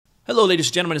Hello ladies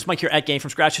and gentlemen, it's Mike here at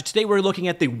Gamefromscratch. Today we're looking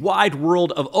at the wide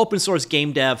world of open source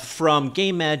game dev, from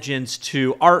GameEngines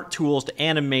to art tools to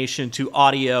animation to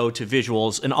audio to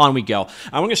visuals, and on we go.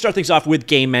 We're going to start things off with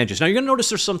GameEngines. Now you're going to notice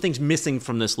there's some things missing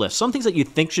from this list. Some things that you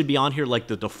think should be on here, like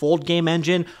the default game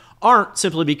engine, aren't,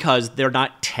 simply because they're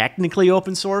not technically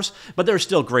open source, but they're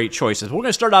still great choices. We're going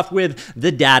to start off with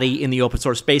the daddy in the open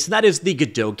source space, and that is the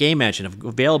Godot game engine,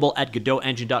 available at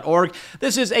godotengine.org.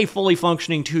 This is a fully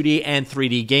functioning 2D and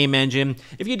 3D game engine.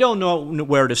 If you don't know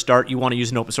where to start, you want to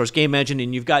use an open source game engine,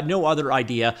 and you've got no other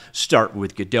idea, start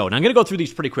with Godot. Now I'm going to go through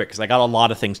these pretty quick because I got a lot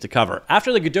of things to cover.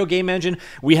 After the Godot game engine,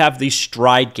 we have the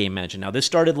Stride game engine. Now this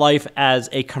started life as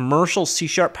a commercial C#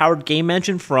 powered game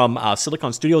engine from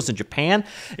Silicon Studios in Japan.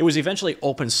 It was eventually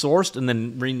open sourced and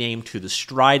then renamed to the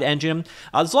Stride engine.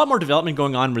 There's a lot more development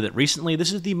going on with it recently.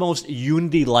 This is the most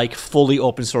Unity-like fully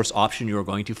open source option you're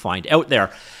going to find out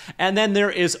there. And then there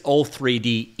is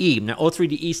O3DE. Now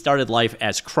O3DE started life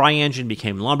as CryEngine,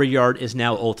 became Lumberyard, is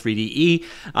now O3DE.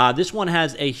 This one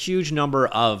has a huge number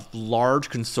of large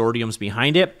consortiums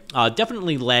behind it.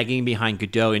 Definitely lagging behind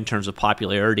Godot in terms of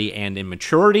popularity and in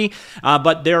maturity,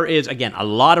 but there is, again, a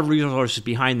lot of resources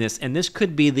behind this, and this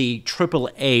could be the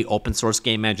AAA open source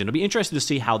game engine. It'll be interesting to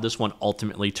see how this one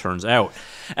ultimately turns out.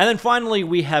 And then finally,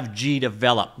 we have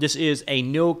GDevelop. This is a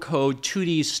no-code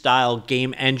 2D style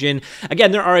game engine.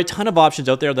 Again, there are a ton of options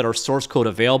out there that are source code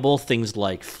available, things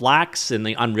like Flax and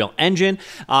the Unreal Engine,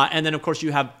 and then of course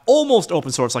you have almost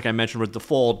open source, like I mentioned, with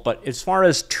Default. But as far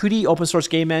as 2D open source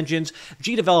game engines,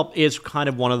 GDevelop is kind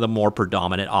of one of the more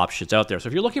predominant options out there. So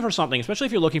if you're looking for something, especially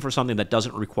if you're looking for something that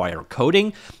doesn't require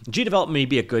coding, GDevelop may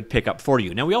be a good pickup for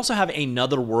you. Now we also have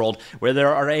another world where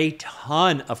there are a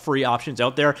ton of free options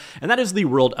out there, and that is the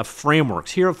world of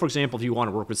frameworks. Here, for example, if you want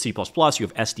to work with C++, you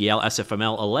have SDL,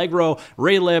 SFML, Allegro,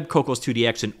 Raylib,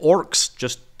 Cocos2D-X, and Orcs,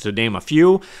 just to name a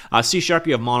few. C#, you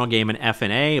have Monogame and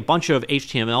FNA, a bunch of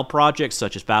HTML projects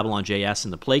such as Babylon.js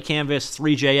and the Play Canvas,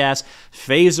 3JS,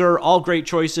 Phaser, all great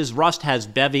choices. Rust has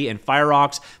Bevy and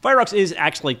Firefox. Firefox is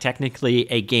actually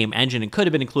technically a game engine and could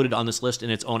have been included on this list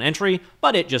in its own entry,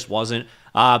 but it just wasn't.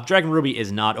 Dragon Ruby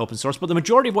is not open source, but the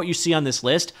majority of what you see on this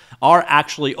list are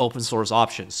actually open source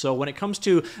options. So when it comes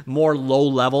to more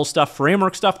low-level stuff,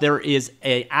 framework stuff, there is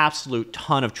an absolute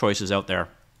ton of choices out there.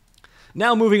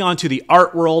 Now moving on to the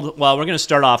art world, well, we're going to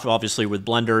start off obviously with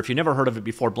Blender. If you've never heard of it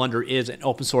before, Blender is an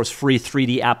open source free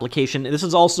 3D application. This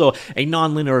is also a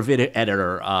non-linear video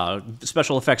editor,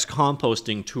 special effects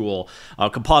compositing tool, a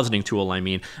 2D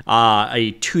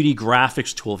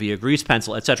graphics tool via Grease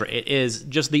Pencil, etc. It is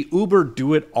just the uber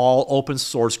do-it-all open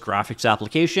source graphics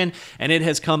application, and it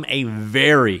has come a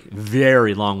very,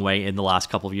 very long way in the last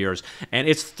couple of years. And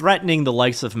it's threatening the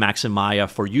likes of Max and Maya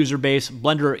for user base.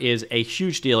 Blender is a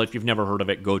huge deal. If you've never heard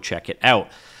of it, go check it out.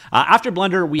 After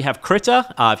Blender, we have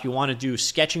Krita. If you want to do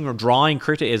sketching or drawing,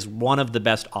 Krita is one of the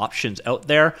best options out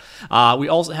there. We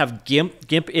also have GIMP.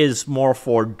 GIMP is more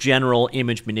for general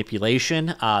image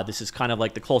manipulation. This is kind of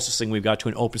like the closest thing we've got to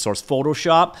an open source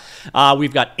Photoshop.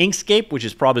 We've got Inkscape, which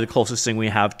is probably the closest thing we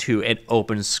have to an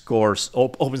open source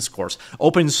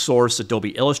Adobe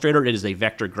Illustrator. It is a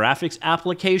vector graphics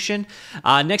application.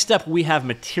 Next up, we have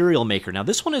Material Maker. Now,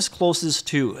 this one is closest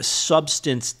to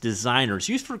Substance Designer. It's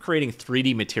used for creating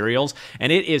 3D materials,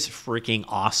 and it is freaking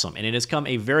awesome, and it has come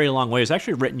a very long way. It's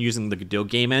actually written using the Godot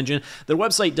game engine. Their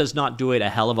website does not do it a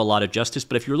hell of a lot of justice,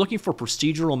 but if you're looking for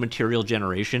procedural material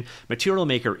generation, Material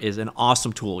Maker is an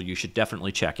awesome tool you should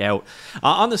definitely check out.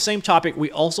 On the same topic,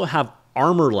 we also have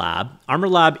Armor Lab. Armor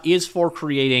Lab is for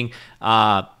creating,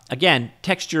 again,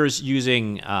 textures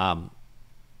using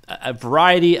a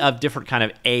variety of different kind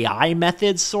of AI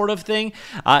methods, sort of thing.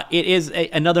 It is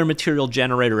another material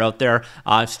generator out there.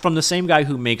 It's from the same guy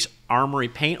who makes Armory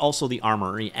Paint, also the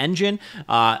Armory Engine.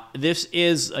 This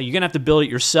is, you're going to have to build it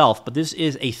yourself, but this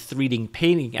is a 3D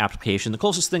painting application. The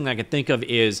closest thing I can think of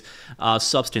is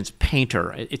Substance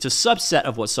Painter. It's a subset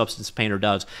of what Substance Painter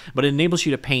does, but it enables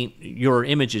you to paint your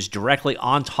images directly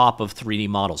on top of 3D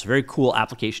models. Very cool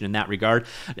application in that regard.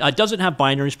 It doesn't have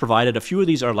binaries provided. A few of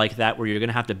these are like that, where you're going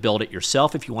to have to build it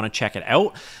yourself if you want to check it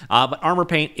out. But Armor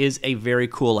Paint is a very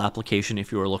cool application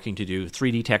if you are looking to do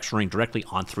 3D texturing directly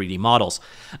on 3D models.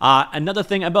 Another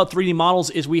thing about 3D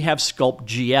models is we have Sculpt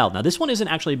GL. Now, this one isn't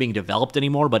actually being developed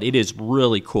anymore, but it is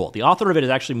really cool. The author of it has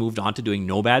actually moved on to doing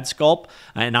Nomad Sculpt,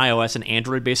 an iOS and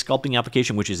Android-based sculpting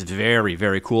application, which is very,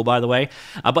 very cool, by the way.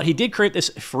 But he did create this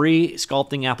free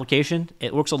sculpting application.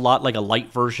 It looks a lot like a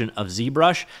light version of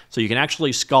ZBrush, so you can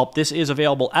actually sculpt. This is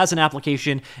available as an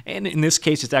application, and in this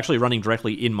case, it's actually running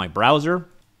directly in my browser.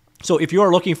 So if you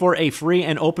are looking for a free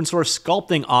and open source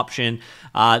sculpting option,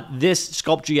 this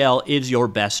SculptGL is your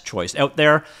best choice out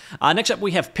there. Next up,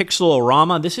 we have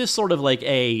Pixelorama. This is sort of like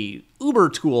a Uber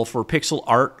tool for pixel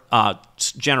art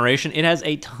generation. It has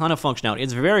a ton of functionality.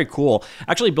 It's very cool.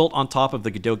 Actually built on top of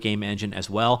the Godot game engine as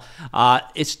well.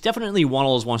 It's definitely one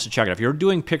of those ones to check out. If you're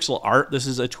doing pixel art, this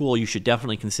is a tool you should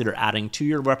definitely consider adding to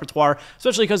your repertoire,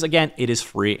 especially because, again, it is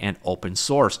free and open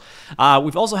source.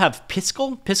 We've also have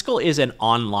Piskel. Piskel is an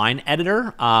online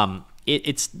editor.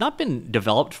 It's not been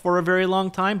developed for a very long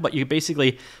time, but you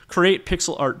basically create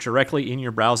pixel art directly in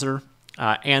your browser.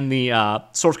 And the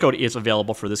source code is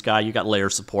available for this guy. You got layer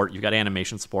support, you got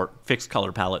animation support, fixed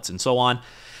color palettes, and so on.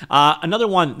 Another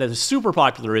one that is super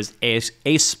popular is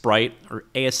Sprite or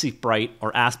ASC Sprite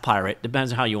or Aspirate,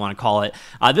 depends on how you want to call it.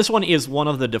 This one is one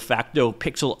of the de facto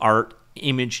pixel art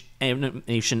image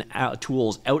animation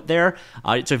tools out there.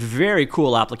 It's a very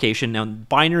cool application. Now,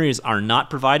 binaries are not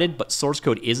provided, but source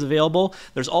code is available.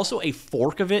 There's also a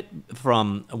fork of it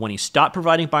from when he stopped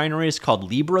providing binaries called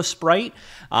Libra Sprite.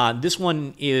 This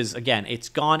one is, again, it's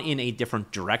gone in a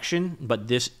different direction, but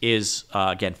this is,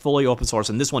 again, fully open source,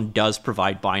 and this one does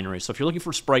provide binaries. So if you're looking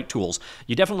for sprite tools,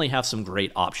 you definitely have some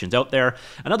great options out there.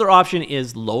 Another option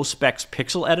is Low Specs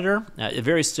Pixel Editor, a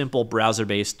very simple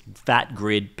browser-based fat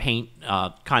grid paint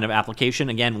kind of application.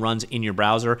 Again, runs in your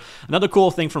browser. Another cool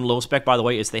thing from Low Spec, by the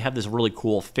way, is they have this really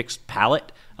cool fixed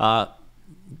palette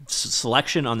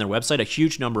selection on their website, a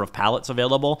huge number of palettes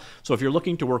available. So if you're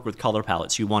looking to work with color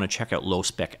palettes, you want to check out Low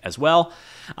Spec as well.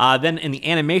 Then in the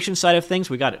animation side of things,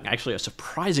 we got actually a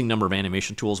surprising number of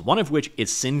animation tools, one of which is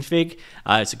Synfig.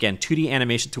 It's, again, 2D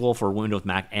animation tool for Windows,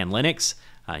 Mac, and Linux.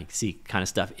 You can see kind of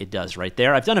stuff it does right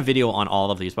there. I've done a video on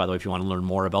all of these, by the way, if you want to learn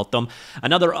more about them.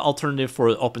 Another alternative for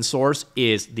open source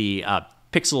is the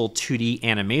Pixel 2D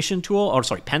animation tool, or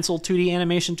sorry, Pencil 2D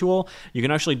animation tool. You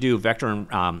can actually do vector and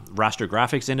raster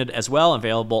graphics in it as well,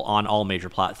 available on all major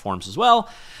platforms as well.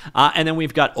 And then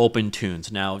we've got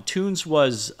OpenTunes. Now, Tunes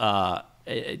was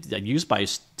used by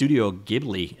Studio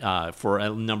Ghibli for a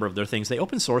number of their things. They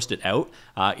open sourced it out.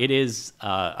 It is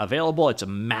available. It's a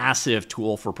massive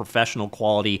tool for professional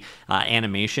quality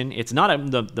animation. It's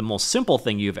not the most simple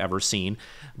thing you've ever seen,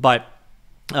 but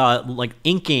like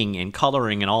inking and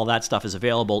coloring and all that stuff is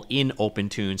available in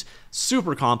OpenTunes.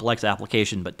 Super complex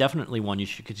application, but definitely one you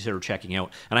should consider checking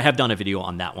out. And I have done a video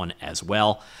on that one as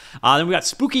well. Then we got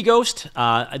Spooky Ghost.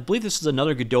 I believe this is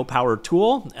another Godot-powered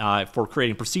tool for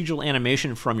creating procedural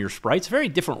animation from your sprites. Very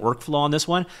different workflow on this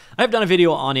one. I have done a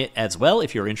video on it as well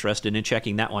if you're interested in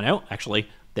checking that one out. Actually,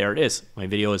 there it is. My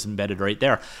video is embedded right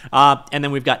there. And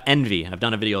then we've got Envy. I've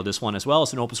done a video of this one as well.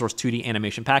 It's an open source 2D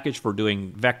animation package for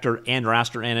doing vector and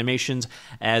raster animations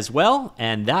as well.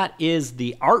 And that is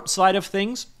the art side of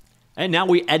things. And now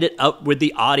we edit up with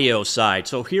the audio side.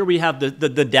 So here we have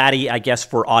the daddy, I guess,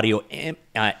 for audio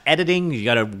editing. You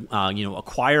got to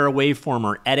acquire a waveform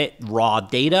or edit raw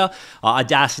data.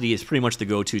 Audacity is pretty much the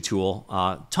go-to tool.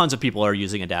 Tons of people are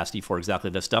using Audacity for exactly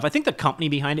this stuff. I think the company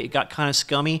behind it got kind of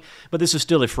scummy, but this is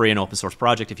still a free and open source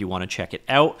project if you want to check it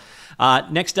out.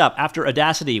 Next up, after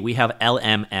Audacity, we have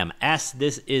LMMS.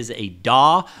 This is a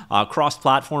DAW,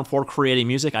 cross-platform for creating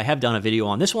music. I have done a video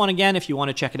on this one again if you want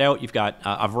to check it out. You've got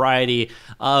a variety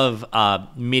of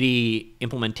MIDI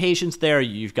implementations there.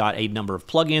 You've got a number of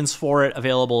plugins for it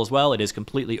available as well. It is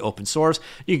completely open source.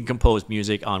 You can compose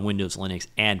music on Windows, Linux,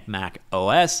 and Mac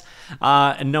OS.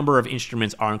 A number of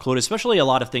instruments are included, especially a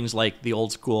lot of things like the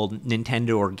old school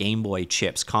Nintendo or Game Boy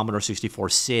chips, Commodore 64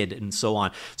 SID, and so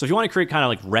on. So if you want to create kind of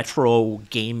like retro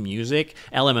game music,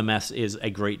 LMMS is a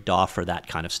great DAW for that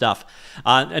kind of stuff.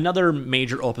 Another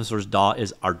major open source DAW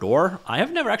is Ardor. I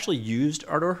have never actually used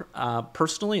Ardor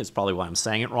personally. It's probably why I'm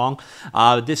saying it wrong.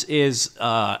 This is,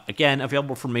 again,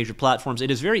 available for major platforms.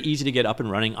 It is very easy to get up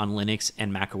and running on Linux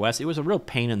and Mac OS. It was a real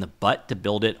pain in the butt to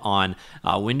build it on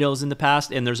Windows in the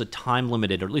past, and there's a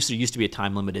time-limited, or at least there used to be a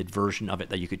time-limited version of it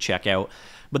that you could check out.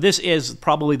 But this is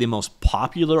probably the most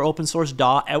popular open source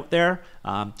DAW out there.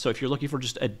 So if you're looking for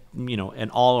just an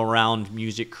all-around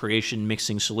music creation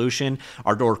mixing solution,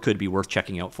 Ardor could be worth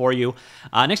checking out for you.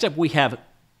 Next up, we have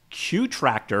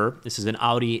Qtractor. This is an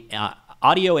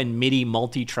audio and MIDI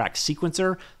multi-track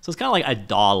sequencer. So it's kind of like a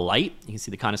DAW Lite. You can see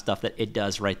the kind of stuff that it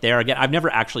does right there. Again, I've never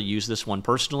actually used this one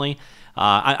personally.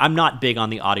 I'm not big on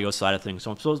the audio side of things,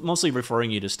 so I'm mostly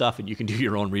referring you to stuff, and you can do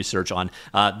your own research on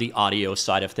the audio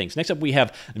side of things. Next up, we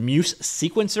have Muse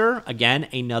Sequencer. Again,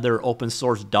 another open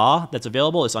source DAW that's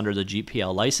available. It's under the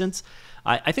GPL license.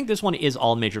 I think this one is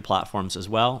all major platforms as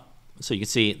well. So you can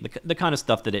see the kind of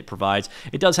stuff that it provides.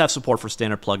 It does have support for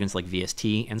standard plugins like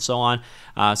VST and so on.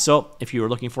 So if you are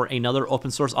looking for another open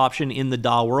source option in the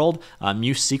DAW world,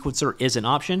 Muse Sequencer is an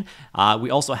option. We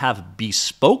also have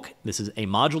Bespoke. This is a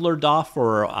modular DAW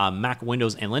for Mac,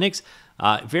 Windows, and Linux.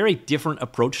 Very different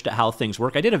approach to how things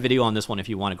work. I did a video on this one if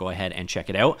you want to go ahead and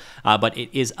check it out, but it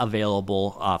is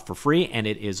available for free, and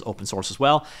it is open source as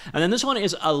well. And then this one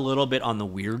is a little bit on the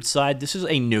weird side. This is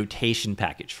a notation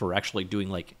package for actually doing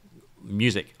like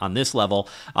music on this level.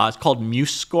 It's called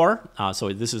MuseScore.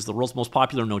 So this is the world's most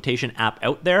popular notation app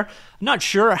out there. I'm not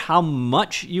sure how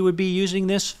much you would be using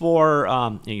this for,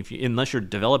 unless you're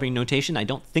developing notation. I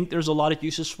don't think there's a lot of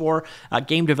uses for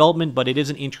game development, but it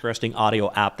is an interesting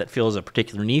audio app that fills a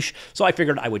particular niche. So I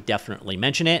figured I would definitely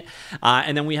mention it.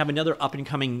 And then we have another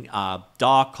up-and-coming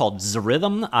DAW called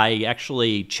Zarhythm. I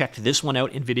actually checked this one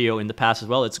out in video in the past as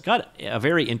well. It's got a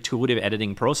very intuitive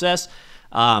editing process.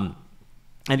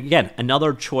 And again,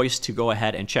 another choice to go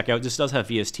ahead and check out. This does have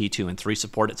VST 2 and 3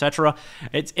 support, etc.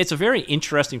 It's a very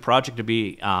interesting project to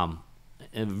be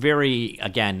very,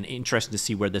 again, interesting to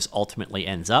see where this ultimately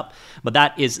ends up. But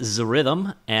that is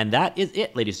Zarhythm, and that is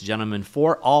it, ladies and gentlemen,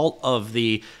 for all of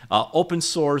the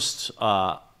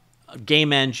open-sourced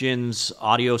game engines,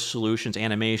 audio solutions,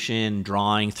 animation,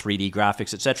 drawing, 3D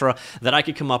graphics, etc. that I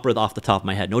could come up with off the top of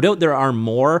my head. No doubt there are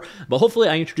more, but hopefully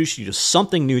I introduced you to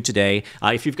something new today.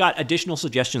 If you've got additional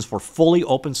suggestions for fully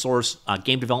open source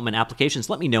game development applications,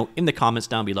 let me know in the comments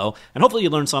down below, and hopefully you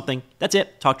learned something. That's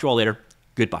it. Talk to you all later.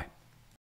 Goodbye.